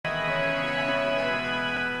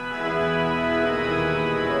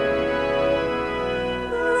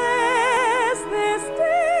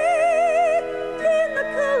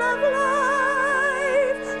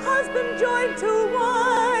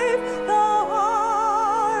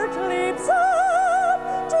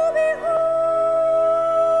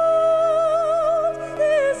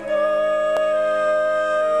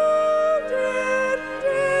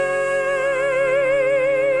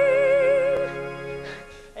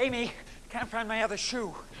Amy, can't find my other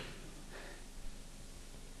shoe.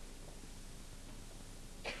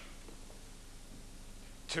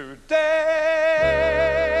 Today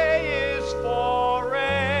is for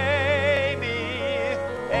Amy.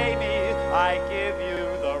 Amy, I give you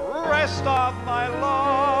the rest of my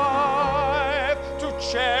life to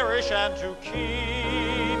cherish and to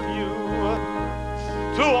keep you,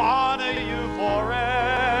 to honor you forever.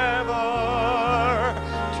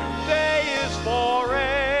 Today is for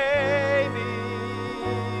Amy,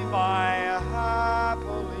 my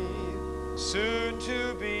happily soon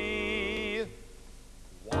to be.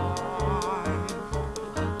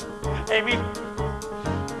 Amy,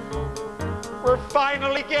 we're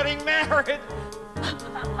finally getting married.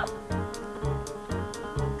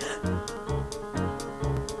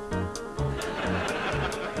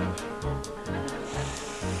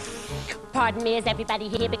 Pardon me, is everybody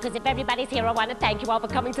here? Because if everybody's here, I want to thank you all for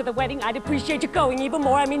coming to the wedding. I'd appreciate you going even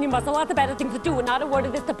more. I mean, you must have lots of better things to do, and not a word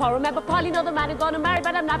of this to Paul. Remember, Paul, you know the man I'm going to marry,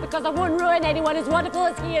 but I'm not, because I wouldn't ruin anyone as wonderful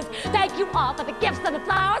as he is. Thank you all for the gifts and the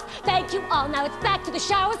flowers. Thank you all. Now it's back to the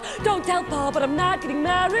showers. Don't tell Paul, but I'm not getting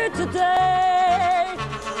married today.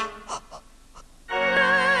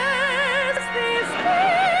 Lest this be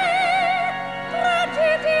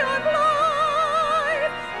tragedy of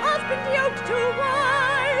life, husband yoked to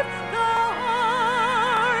wife, the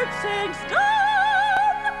heart sinks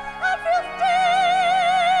down and feels dead.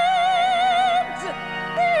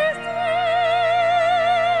 This dreadful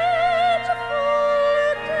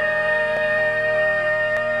day.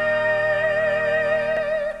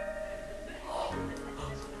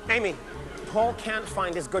 Amy, Paul can't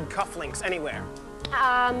find his good cufflinks anywhere.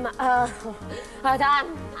 I'm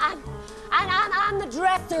the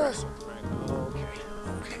dresser.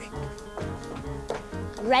 Okay.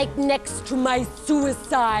 Right next to my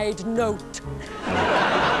suicide note.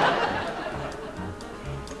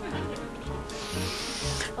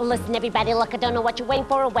 Listen, everybody, look, I don't know what you're waiting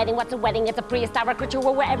for. A wedding, what's a wedding? It's a prehistoric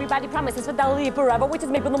ritual where everybody promises fidelity forever, which is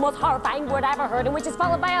maybe the most horrifying word I ever heard, and which is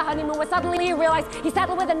followed by a honeymoon where suddenly you realize he's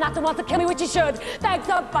settled with and not to want to kill me, which he should. Thanks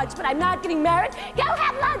so much, but I'm not getting married. Go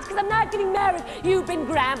have lunch, because I'm not getting married. You've been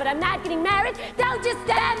grand, but I'm not getting married. Don't just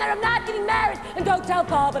stand there, I'm not getting married. And don't tell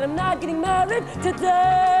Paul, but I'm not getting married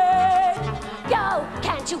today. Go,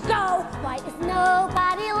 can't you go? Why is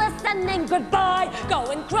nobody listening? Goodbye, go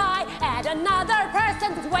and cry at another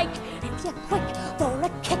person's wake. If you're quick for a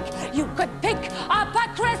kick, you could pick up a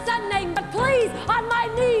christening, but please, on my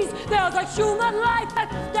knees, there's a human life at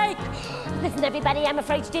stake. Listen, everybody, I'm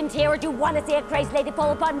afraid you didn't hear or do want to see a crazy lady pull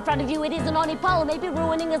apart in front of you. It isn't only Paul, maybe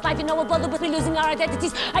ruining his life. You know, we're both with me losing our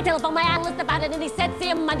identities. I telephoned my analyst about it, and he said, see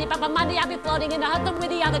him Monday, but by Monday I'll be floating in the Hudson with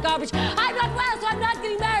the other garbage. I'm not well, so I'm not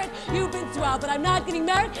getting married. You've been swell, but I'm not getting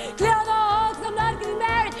married. Clear the hall, 'cause I'm not getting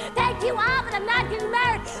married. Thank you all, but I'm not getting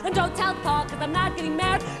married. And don't tell Paul, 'cause I'm not getting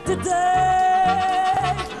married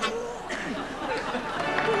today.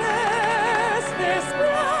 Bless this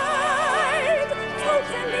bride,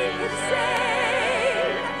 totally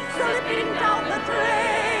insane, slipping down the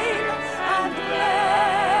drain, and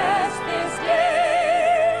bless this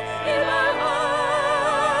day in our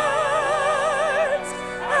hearts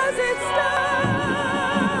as it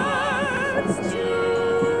starts to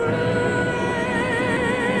rain.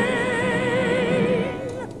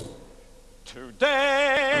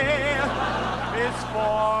 Today is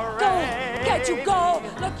for Amy. Can't you go?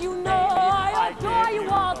 Look, you know I adore you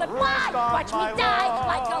all, but why? Watch me die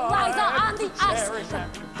like Eliza on the ice.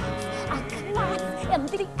 I'll collapse in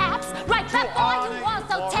the apps right before you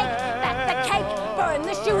also take back the cake, burn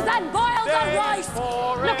the shoes and boil the rice.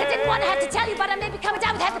 Look, I didn't want to have to tell you, but I may be coming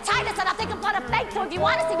down with hepatitis, and I think I'm gonna fake. So if you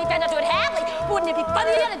want to see me bend, I'll do it happily. Wouldn't it be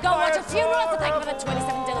funny to go watch a funeral? So think of it,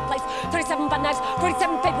 27 dinner plates, 37 bun knives,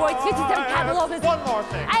 47 fake roids, 57 catalogs. One more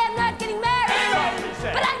thing. I am not